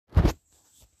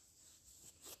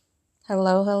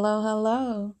Hello, hello,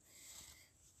 hello.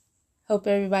 Hope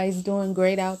everybody's doing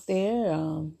great out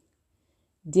there.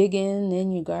 Digging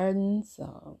in your gardens,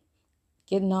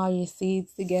 getting all your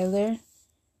seeds together,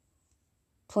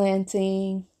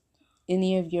 planting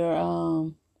any of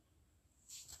your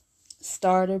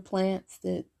starter plants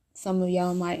that some of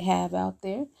y'all might have out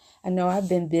there. I know I've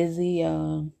been busy,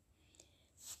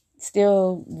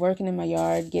 still working in my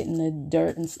yard, getting the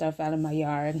dirt and stuff out of my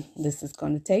yard. This is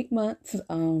going to take months,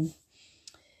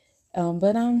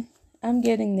 but I'm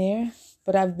getting there.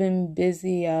 But I've been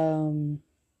busy.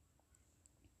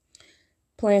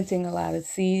 Planting a lot of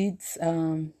seeds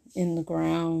in the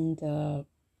ground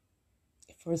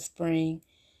for spring.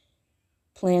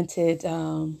 Planted,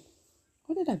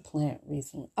 what did I plant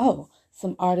recently? Oh,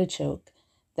 some artichoke.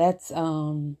 That's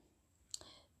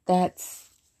that's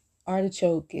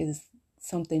artichoke is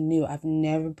something new. I've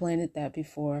never planted that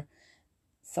before.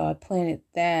 So I planted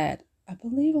that, I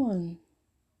believe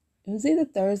it was either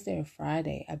Thursday or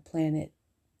Friday. I planted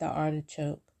the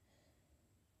artichoke.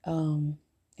 And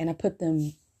I put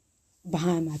them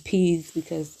behind my peas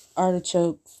because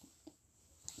artichokes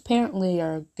apparently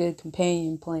are good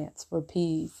companion plants for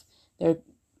peas. They're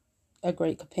a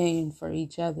great companion for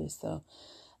each other. So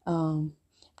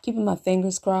keeping my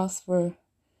fingers crossed for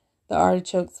the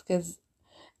artichokes because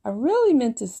I really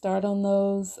meant to start on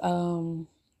those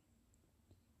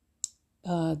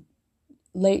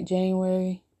late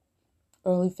January,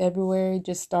 early February.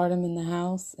 Just start them in the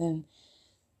house and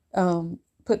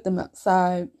put them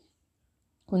outside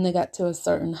when they got to a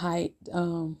certain height.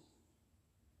 Because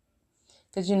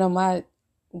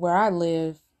where I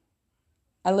live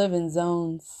in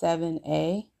zone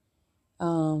 7A,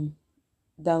 the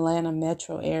Atlanta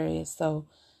metro area. So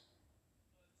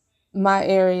my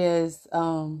area is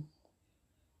um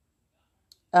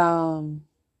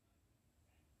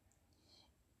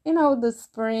the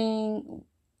spring,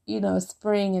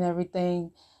 spring and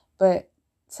everything, but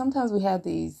sometimes we have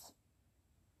these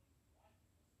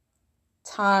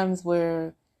times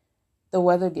where the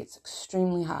weather gets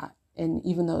extremely hot, and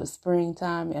even though it's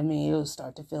springtime, I mean it'll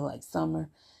start to feel like summer.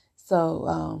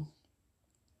 So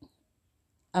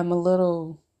I'm a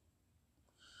little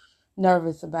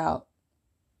nervous about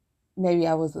maybe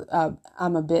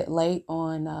I'm a bit late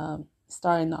on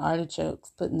starting the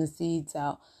artichokes, putting the seeds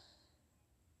out.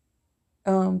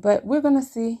 But we're gonna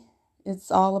see.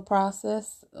 It's all a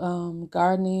process.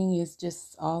 Gardening is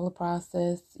just all a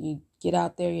process. You get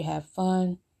out there, you have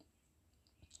fun,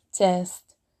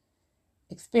 test,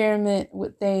 experiment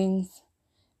with things,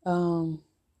 and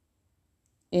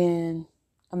I'm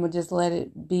gonna just let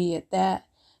it be at that.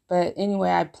 But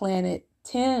anyway, I planted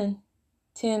 10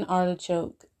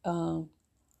 artichoke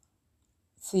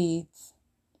seeds.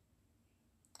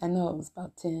 I know it was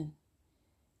about 10.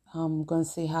 I'm gonna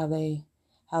see how they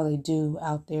do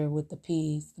out there with the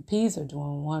peas. The peas are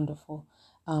doing wonderful.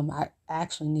 I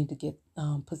actually need to get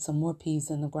put some more peas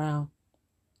in the ground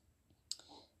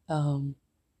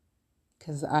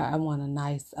because I want a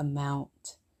nice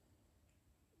amount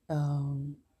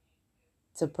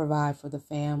to provide for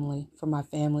my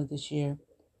family this year.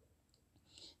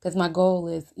 Because my goal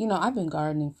is, I've been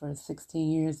gardening for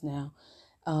 16 years now.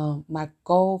 My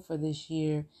goal for this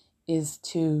year is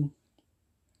to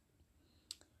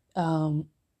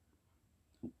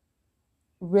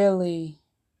really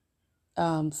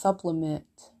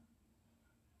supplement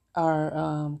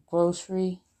our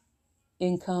grocery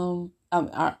income,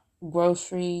 our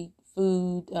grocery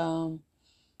food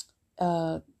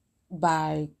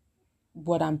by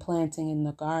what I'm planting in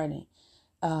the garden.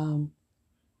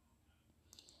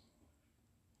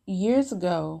 Years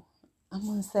ago, I'm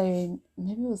going to say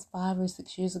maybe it was 5 or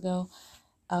 6 years ago,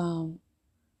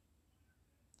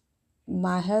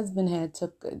 my husband had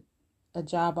took a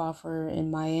job offer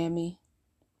in Miami,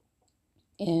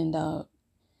 and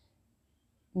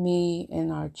me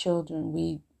and our children,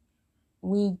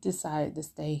 we decided to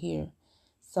stay here.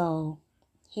 So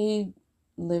he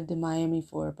lived in Miami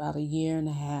for about a year and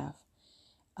a half.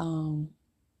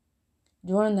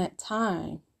 During that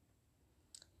time,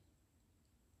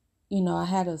 I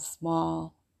had a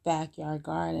small backyard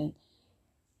garden.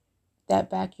 That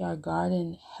backyard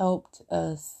garden helped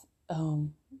us,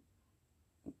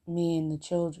 me and the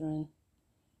children,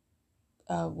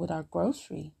 with our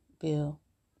grocery bill.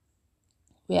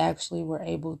 We actually were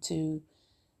able to,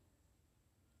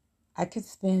 I could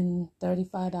spend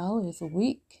 $35 a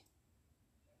week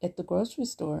at the grocery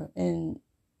store, and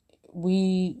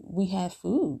we had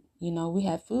food. We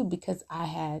had food because I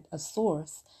had a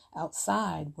source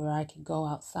outside where I could go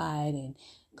outside and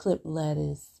clip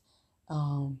lettuce,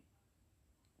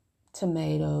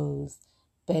 tomatoes,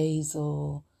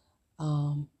 basil,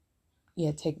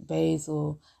 yeah, take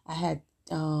basil. I had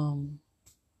um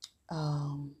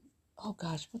oh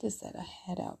gosh, what is that I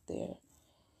had out there?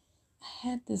 I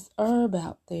had this herb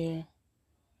out there,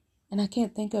 and I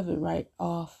can't think of it right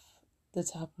off the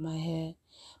top of my head.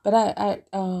 But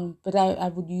I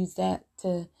would use that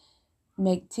to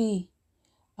make tea.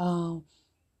 Um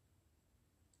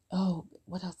oh,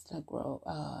 what else did I grow?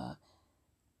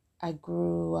 I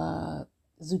grew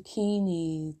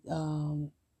zucchini,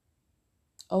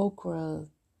 okra,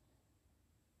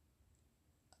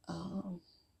 um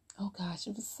oh gosh,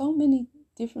 it was so many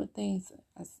different things.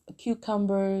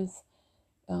 Cucumbers,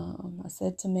 I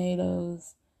said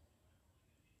tomatoes.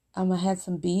 I had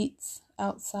some beets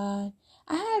outside.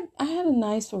 I had a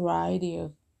nice variety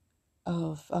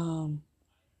of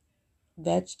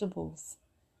vegetables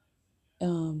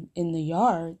in the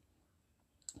yard,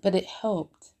 but it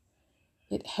helped.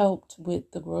 It helped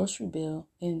with the grocery bill,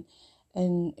 and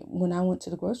when I went to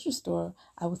the grocery store,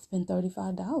 I would spend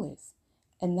 $35,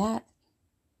 and that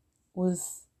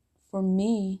was for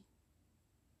me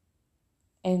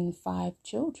and 5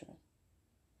 children.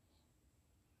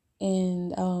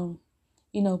 And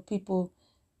people.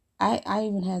 I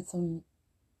even had some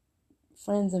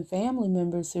friends and family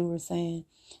members who were saying,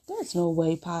 "There's no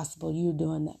way possible you're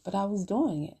doing that," but I was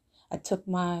doing it. I took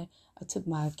my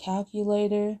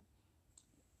calculator.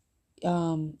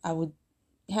 I would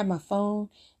have my phone,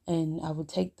 and I would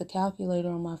take the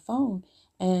calculator on my phone,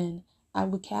 and I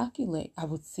would calculate. I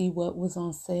would see what was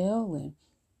on sale,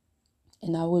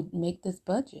 and I would make this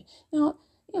budget. Now,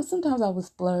 sometimes I would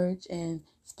splurge, and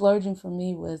splurging for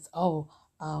me was,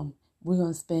 we're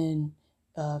gonna spend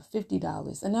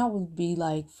 $50, and that would be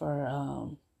like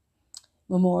for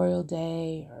Memorial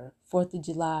Day or 4th of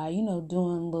July.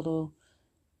 Doing little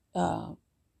uh,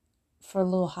 for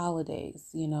little holidays.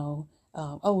 We're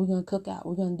gonna cook out.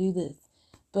 We're gonna do this,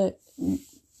 but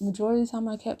majority of the time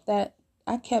I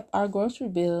kept our grocery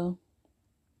bill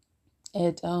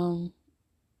at $35.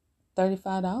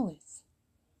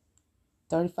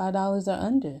 $35 or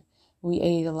under. We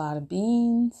ate a lot of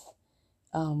beans,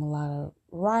 a lot of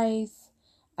rice.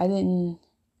 I didn't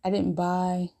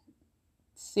buy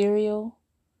cereal.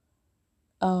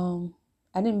 I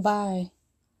didn't buy,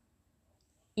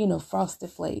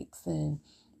 Frosted Flakes and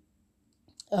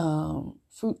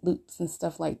Fruit Loops and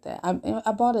stuff like that.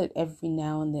 I bought it every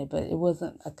now and then, but it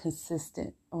wasn't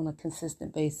on a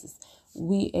consistent basis.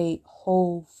 We ate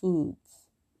whole foods,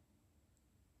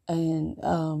 and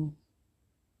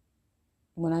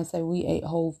when I say we ate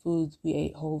whole foods, we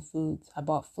ate whole foods. I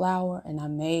bought flour, and I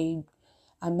made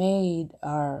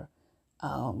our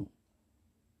um,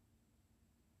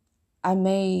 I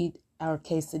made our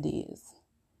quesadillas.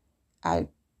 I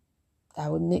I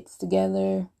would mix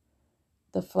together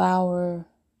the flour,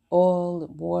 oil,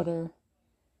 water,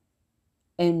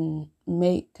 and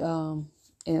make and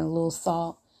a little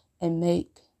salt, and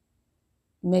make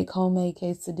homemade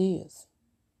quesadillas.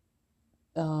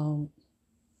 Um,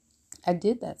 I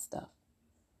did that stuff,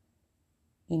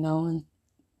 and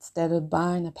instead of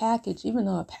buying a package, even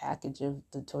though a package of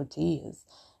the tortillas,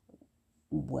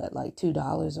 like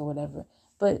 $2 or whatever,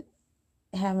 but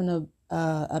having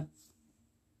a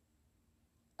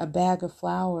bag of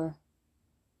flour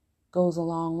goes a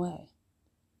long way.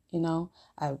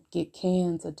 I would get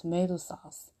cans of tomato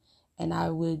sauce, and I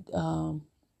would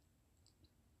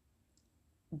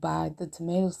buy the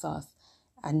tomato sauce.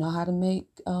 I know how to make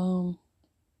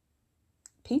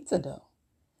pizza dough.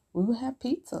 We would have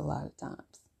pizza a lot of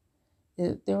times.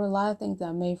 There were a lot of things that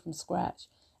I made from scratch,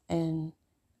 and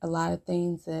a lot of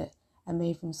things that I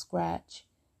made from scratch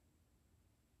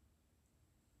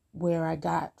where I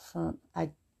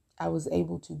was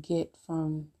able to get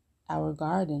from our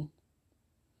garden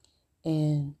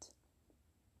and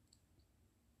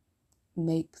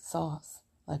make sauce.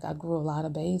 Like, I grew a lot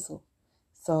of basil,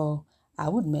 so I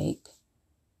would make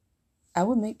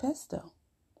pesto.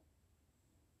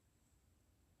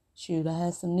 Shoot, I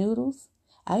had some noodles.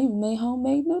 I even made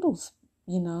homemade noodles,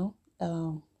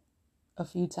 a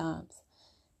few times.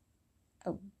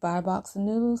 I buy a box of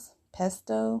noodles,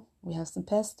 pesto. We have some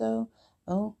pesto.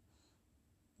 Oh,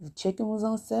 the chicken was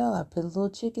on sale. I put a little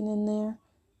chicken in there.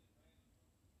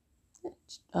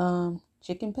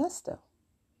 Chicken pesto.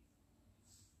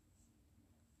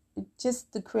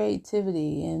 Just the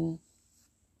creativity and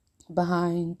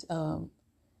behind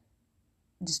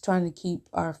just trying to keep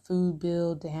our food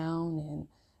bill down,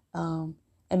 and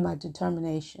my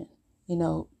determination.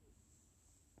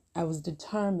 I was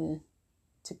determined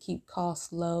to keep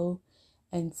costs low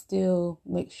and still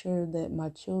make sure that my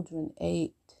children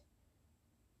ate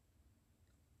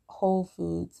whole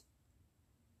foods,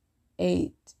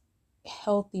 ate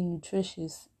healthy,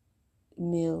 nutritious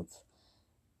meals.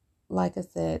 Like I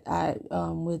said, I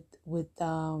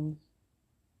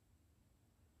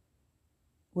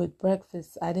with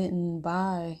breakfast, I didn't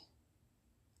buy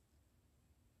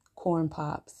corn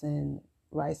pops and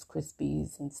Rice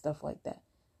Krispies and stuff like that.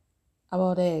 I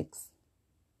bought eggs.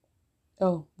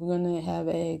 Oh, we're gonna have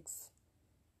eggs,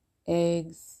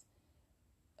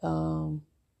 um,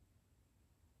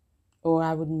 or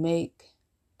I would make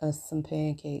us some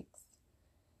pancakes,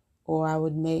 or I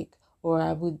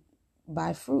would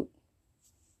buy fruit.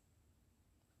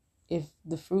 If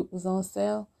the fruit was on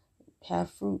sale, have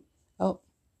fruit. Oh,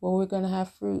 well, we're gonna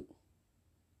have fruit.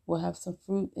 We'll have some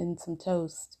fruit and some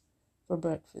toast for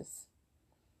breakfast.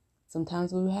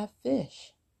 Sometimes we would have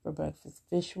fish for breakfast.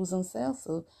 Fish was on sale,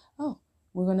 so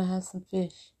we're gonna have some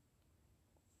fish.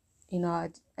 I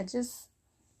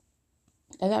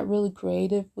got really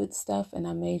creative with stuff, and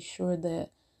I made sure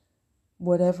that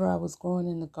whatever I was growing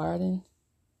in the garden,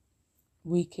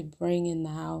 we could bring in the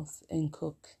house and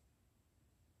cook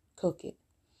it.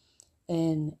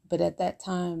 But at that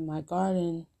time, my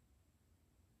garden,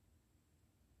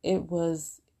 it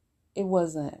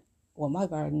wasn't, well, my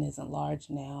garden isn't large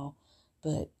now,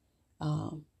 but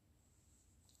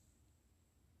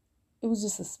it was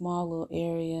just a small little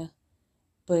area,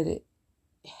 but it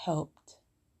helped.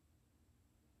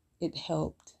 It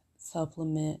helped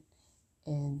supplement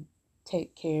and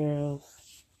take care of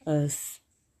us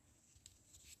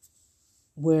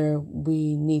where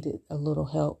we needed a little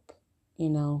help, a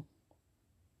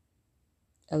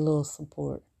little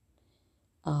support.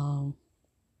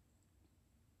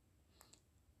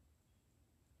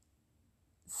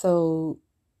 So,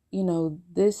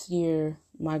 this year,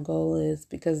 my goal is,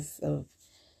 because of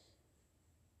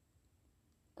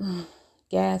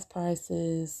gas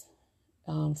prices,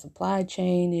 supply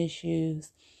chain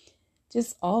issues,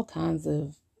 just all kinds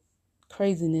of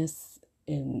craziness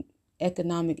and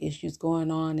economic issues going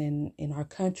on in our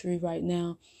country right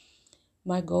now.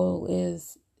 My goal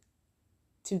is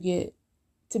to be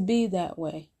that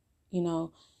way.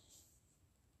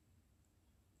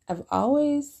 I've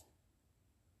always,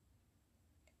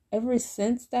 ever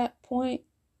since that point,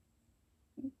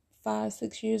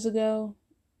 5-6 years ago,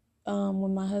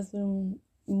 when my husband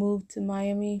moved to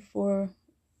Miami for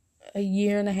a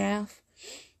year and a half,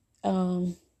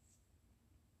 it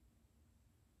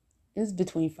was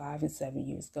between 5 and 7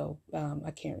 years ago.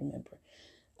 I can't remember.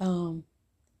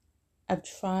 I've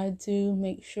tried to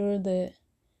make sure that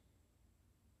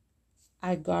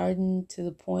I gardened to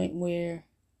the point where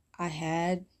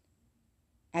I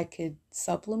could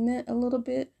supplement a little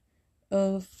bit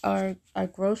of our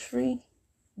grocery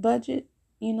budget,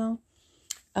 and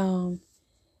with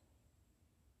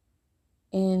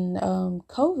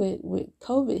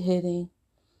COVID hitting,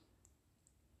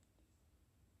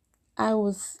 I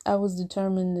was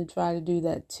determined to try to do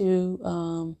that too.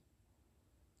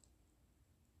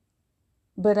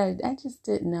 But I just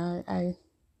didn't.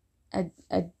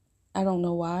 I don't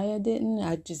know why I didn't.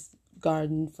 I just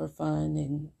gardened for fun,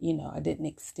 and I didn't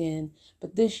extend.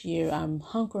 But this year I'm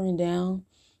hunkering down,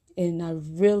 and I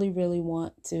really, really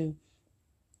want to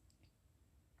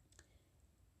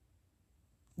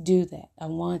do that. I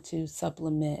want to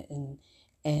supplement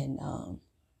and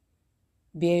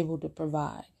be able to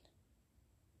provide,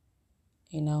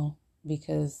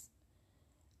 because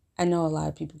I know a lot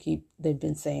of people they've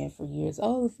been saying for years,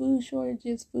 oh, the food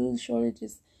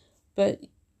shortages. But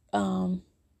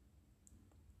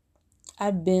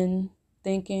I've been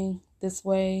thinking this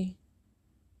way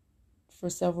for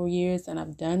several years, and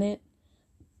I've done it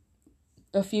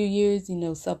a few years,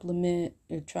 supplement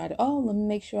or try to, let me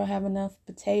make sure I have enough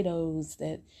potatoes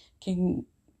that can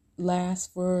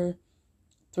last for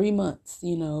 3 months,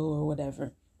 or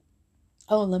whatever.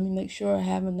 Oh, let me make sure I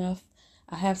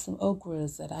have some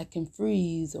okras that I can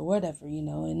freeze or whatever,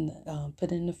 and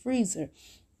put in the freezer.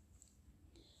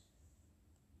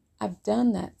 I've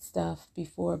done that stuff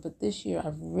before, but this year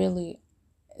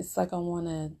it's like I want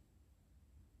to,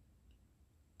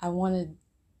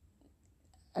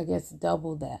 I guess,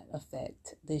 double that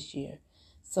effect this year.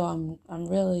 So I'm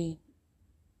really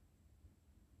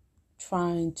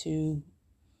trying to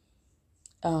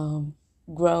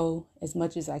grow as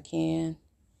much as I can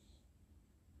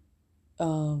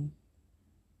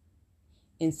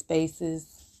in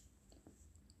spaces.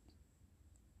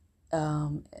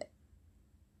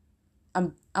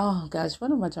 Oh gosh,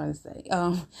 what am I trying to say?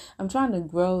 I'm trying to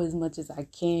grow as much as I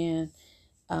can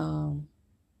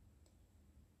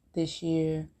this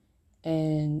year,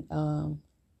 and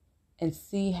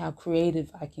see how creative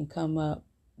I can come up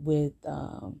with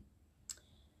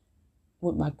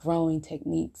my growing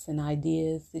techniques and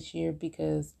ideas this year,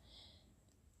 because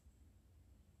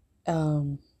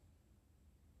Um,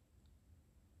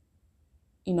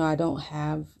 I don't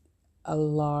have a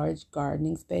large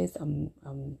gardening space.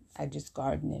 I just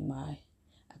I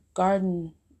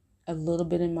garden a little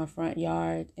bit in my front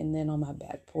yard and then on my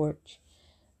back porch.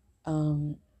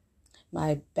 Um,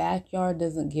 my backyard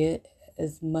doesn't get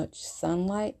as much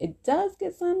sunlight. It does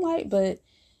get sunlight, but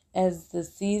as the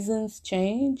seasons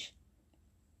change,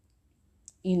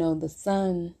 the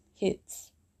sun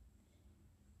hits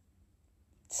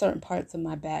certain parts of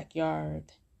my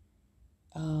backyard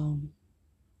um,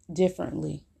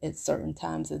 differently at certain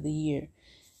times of the year.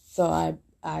 So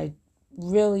I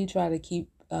really try to keep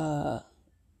a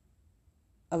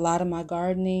lot of my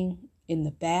gardening in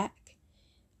the back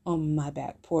on my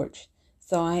back porch.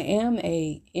 So I am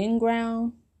a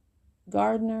in-ground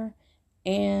gardener,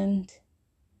 and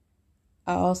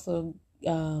I also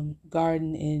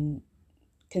garden in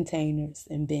containers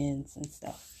and bins and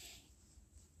stuff.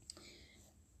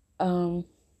 Um,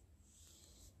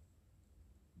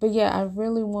 but yeah, I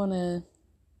really want to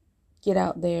get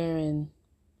out there and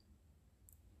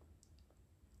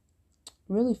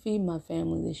really feed my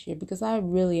family this year, because I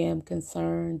really am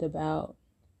concerned about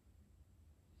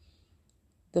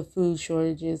the food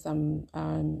shortages.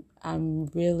 I'm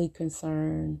really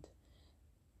concerned.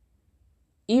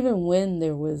 Even when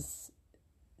there was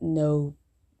no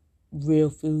real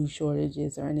food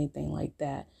shortages or anything like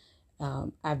that,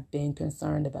 I've been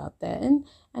concerned about that, and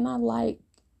I like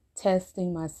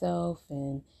testing myself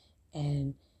and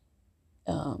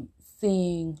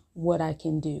seeing what I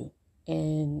can do,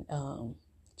 and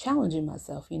challenging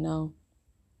myself,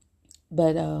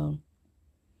 But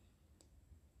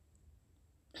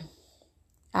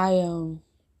I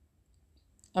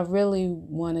I really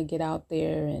want to get out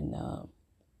there and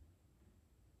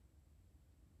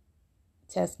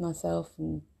test myself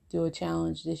and do a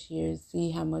challenge this year,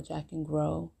 see how much I can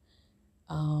grow,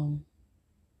 um,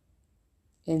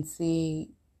 and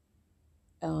see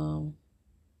um,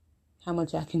 how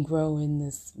much I can grow in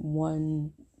this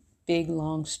one big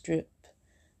long strip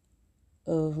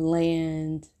of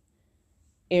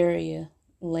area,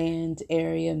 land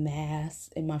area mass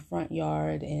in my front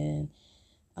yard and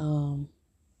um,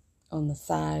 on the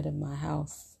side of my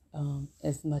house,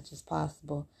 as much as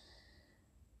possible.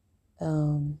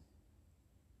 Um,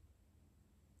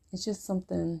 it's just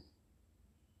something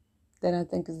that I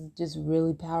think is just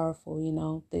really powerful,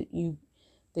 that you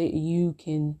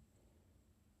can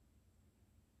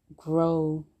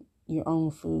grow your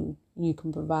own food. You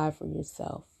can provide for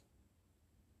yourself.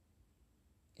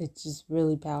 It's just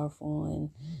really powerful,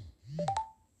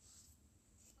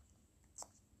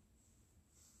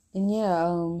 and yeah,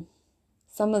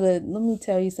 let me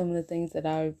tell you some of the things that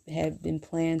I have been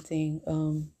planting.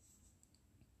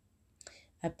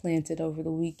 I planted over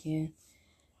the weekend.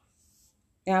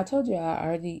 Now I told you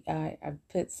I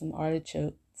put some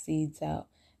artichoke seeds out,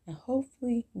 and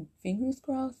hopefully, fingers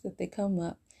crossed, that they come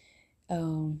up.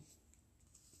 Um,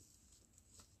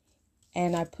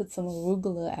 and I put some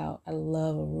arugula out. I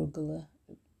love arugula.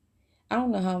 I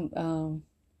don't know how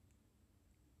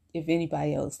if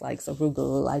anybody else likes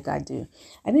arugula like I do.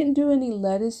 I didn't do any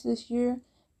lettuce this year,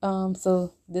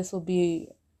 so this will be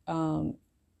the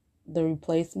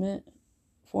replacement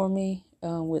for me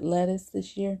with lettuce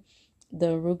this year, the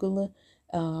arugula.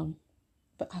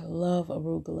 But I love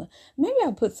arugula. Maybe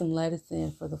I'll put some lettuce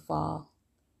in for the fall,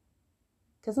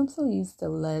 because I'm so used to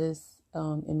lettuce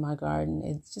in my garden.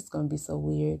 It's just going to be so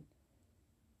weird.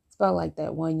 It's about like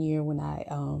that one year when I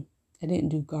didn't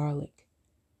do garlic.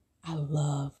 I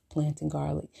love planting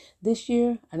garlic. This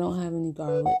year I don't have any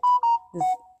garlic. This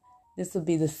this will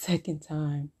be the second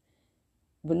time,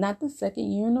 but not the second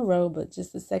year in a row, but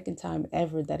just the second time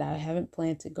ever that I haven't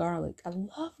planted garlic. I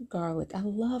love garlic. I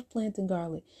love planting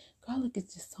garlic. Garlic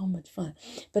is just so much fun.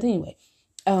 But anyway,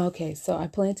 okay, so I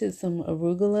planted some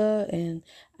arugula, and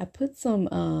I put some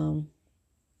um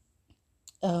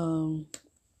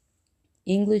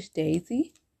English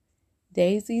daisies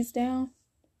down.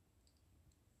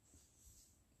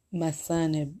 My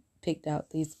son had picked out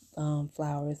these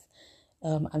flowers.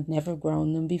 I've never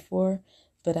grown them before,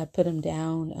 but I put them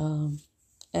down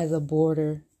as a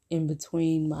border in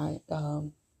between my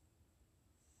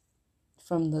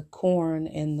from the corn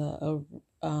and the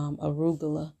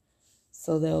arugula.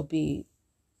 So there'll be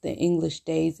the English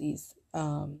daisies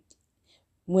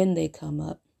when they come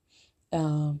up.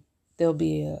 There'll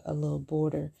be a little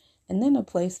border, and then a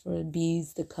place for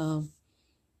bees to come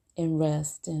and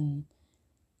rest and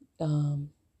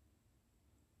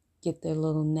get their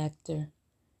little nectar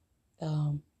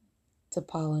to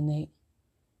pollinate,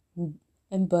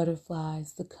 and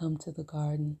butterflies to come to the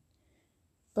garden.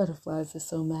 Butterflies are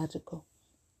so magical.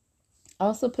 I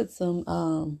also put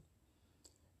some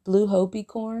blue Hopi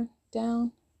corn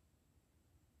down.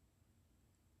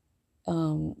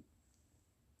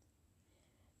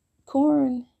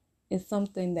 Corn is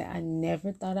something that I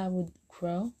never thought I would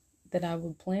grow, that I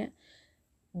would plant.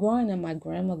 Growing up, my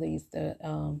grandmother used to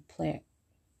plant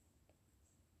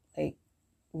like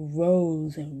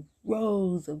rows and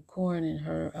rows of corn in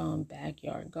her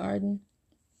backyard garden.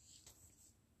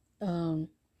 And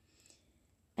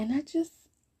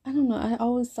I don't know, I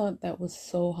always thought that was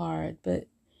so hard, but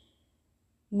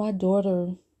my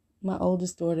daughter, my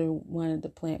oldest daughter, wanted to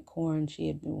plant corn. She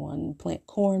had been wanting to plant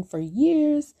corn for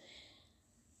years.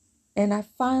 And I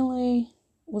finally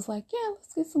was like, yeah,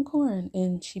 let's get some corn.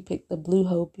 And she picked the blue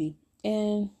Hopi.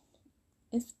 And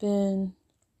it's been,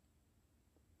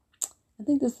 I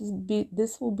think this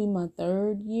will be my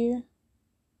third year.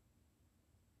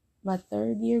 My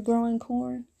third year growing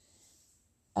corn.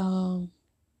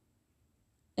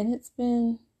 And it's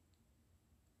been,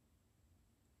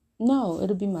 no,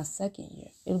 it'll be my second year.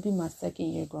 It'll be my second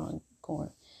year growing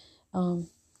corn.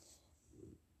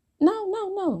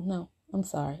 No. I'm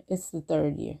sorry. It's the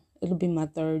third year. It'll be my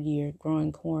third year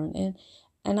growing corn.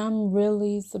 And I'm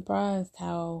really surprised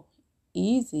how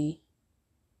easy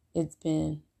it's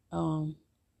been. It's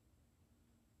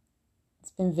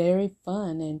been very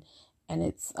fun, and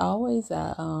it's always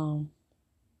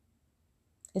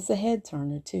it's a head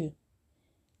turner too.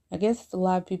 I guess a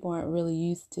lot of people aren't really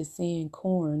used to seeing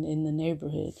corn in the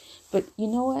neighborhood. But you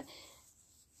know what?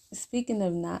 Speaking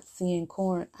of not seeing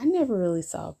corn, I never really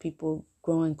saw people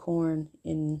growing corn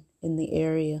in the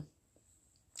area,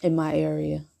 in my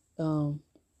area. But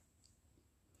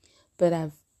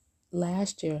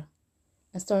last year,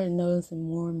 I started noticing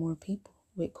more and more people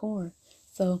with corn.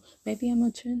 So maybe I'm a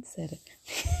trendsetter.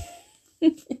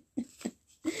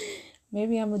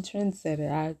 Maybe I'm a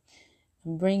trendsetter. I'm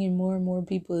bringing more and more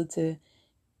people to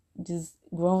just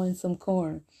growing some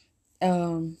corn.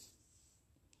 But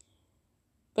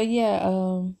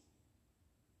yeah,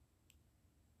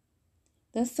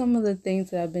 that's some of the things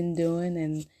that I've been doing,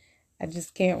 and I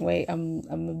just can't wait. I'm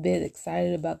a bit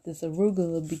excited about this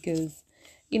arugula because,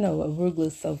 you know, arugula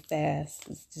is so fast.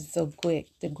 It's just so quick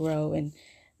to grow, and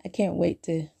I can't wait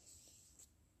to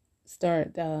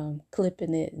start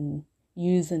clipping it and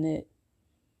using it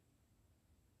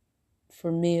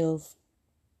for meals.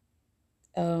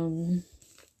 And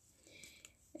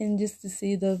just to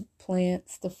see the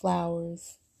plants, the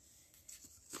flowers,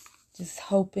 just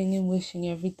hoping and wishing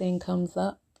everything comes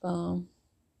up.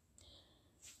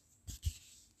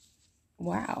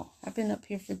 Wow, I've been up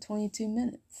here for 22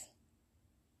 minutes.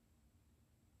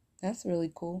 That's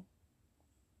really cool.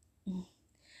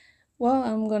 Well,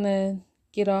 I'm going to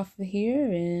get off of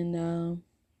here and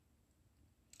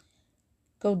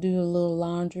go do a little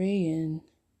laundry and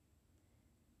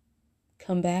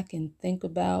come back and think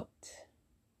about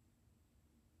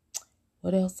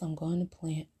what else I'm going to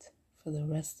plant for the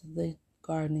rest of the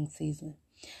gardening season.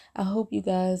 I hope you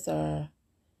guys are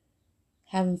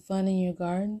having fun in your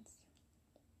gardens.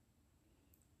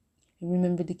 And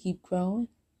remember to keep growing.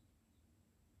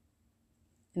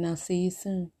 And I'll see you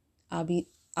soon. I'll be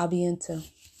into.